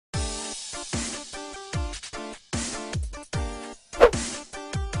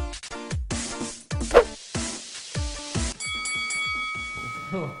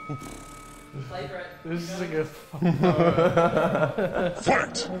Play for it. This is a good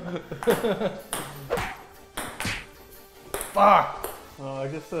Fight! fuck. Well, I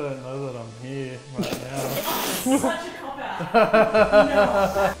guess I don't know that I'm here right now. Such a cop-out.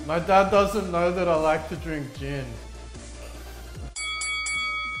 No. My dad doesn't know that I like to drink gin.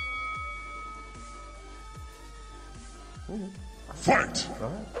 Fight!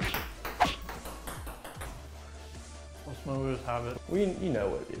 Alright. What's my worst habit? Well, you know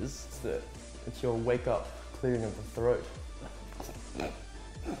what it is. It's your wake up clearing of the throat.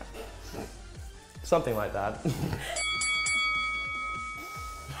 Something like that.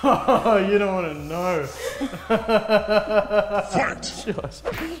 Oh, you don't want to know. Fight! Shush.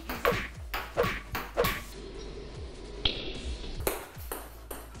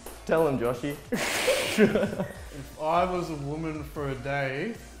 Tell him, Joshy. If I was a woman for a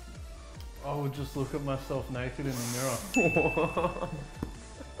day, I would just look at myself naked in the mirror.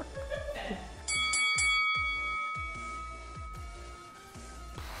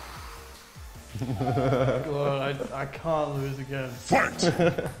 God, I can't lose again. Fight!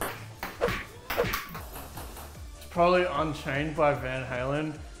 It's probably Unchained by Van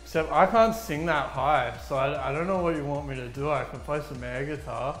Halen, except I can't sing that high, so I don't know what you want me to do. I can play some air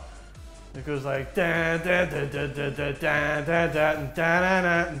guitar. It goes like da da da da da da da da da da da da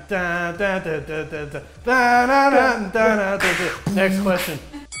da da da da da. Next question.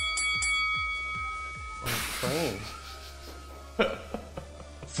 Clean.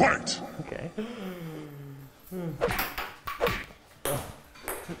 Fight! Okay.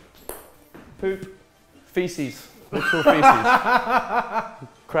 Poop. Feces. Literal feces.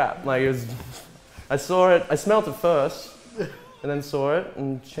 Crap. Like it was. I saw it. I smelled it first, and then saw it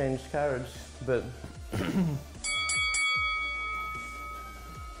and changed carriage. But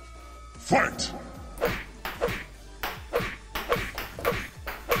Fight!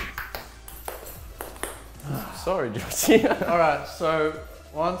 sorry, Josie. Alright, so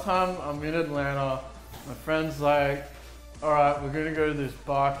one time I'm in Atlanta, my friend's like, alright, we're gonna go to this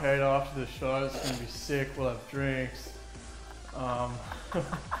barcade after the show, it's gonna be sick, we'll have drinks. I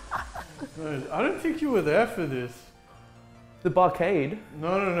don't think you were there for this. The barcade.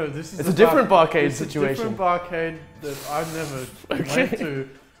 No, this is It's a different barcade it's situation. a different barcade that I never went to,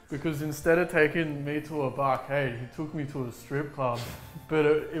 because instead of taking me to a barcade, he took me to a strip club. But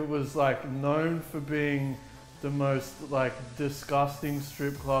it was like known for being the most like disgusting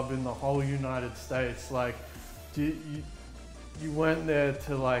strip club in the whole United States. Like, you went there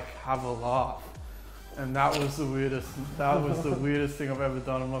to like have a laugh, and that was the weirdest. That was the weirdest thing I've ever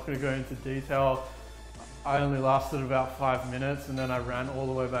done. I'm not going to go into detail. I only lasted about 5 minutes, and then I ran all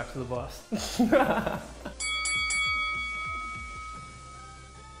the way back to the bus.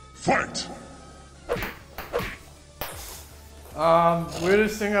 Fight!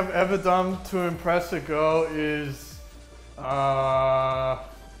 Weirdest thing I've ever done to impress a girl is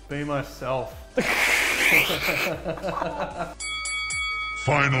be myself.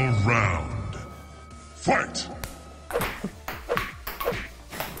 Final round. Fight!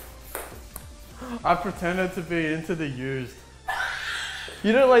 I pretended to be into the used.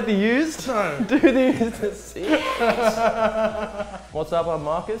 You don't like the used? No. Do the used. See? What's up, I'm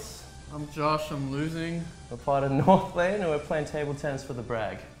Marcus. I'm Josh, I'm losing. We're part of Northlane and we're playing table tennis for the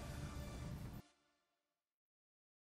brag.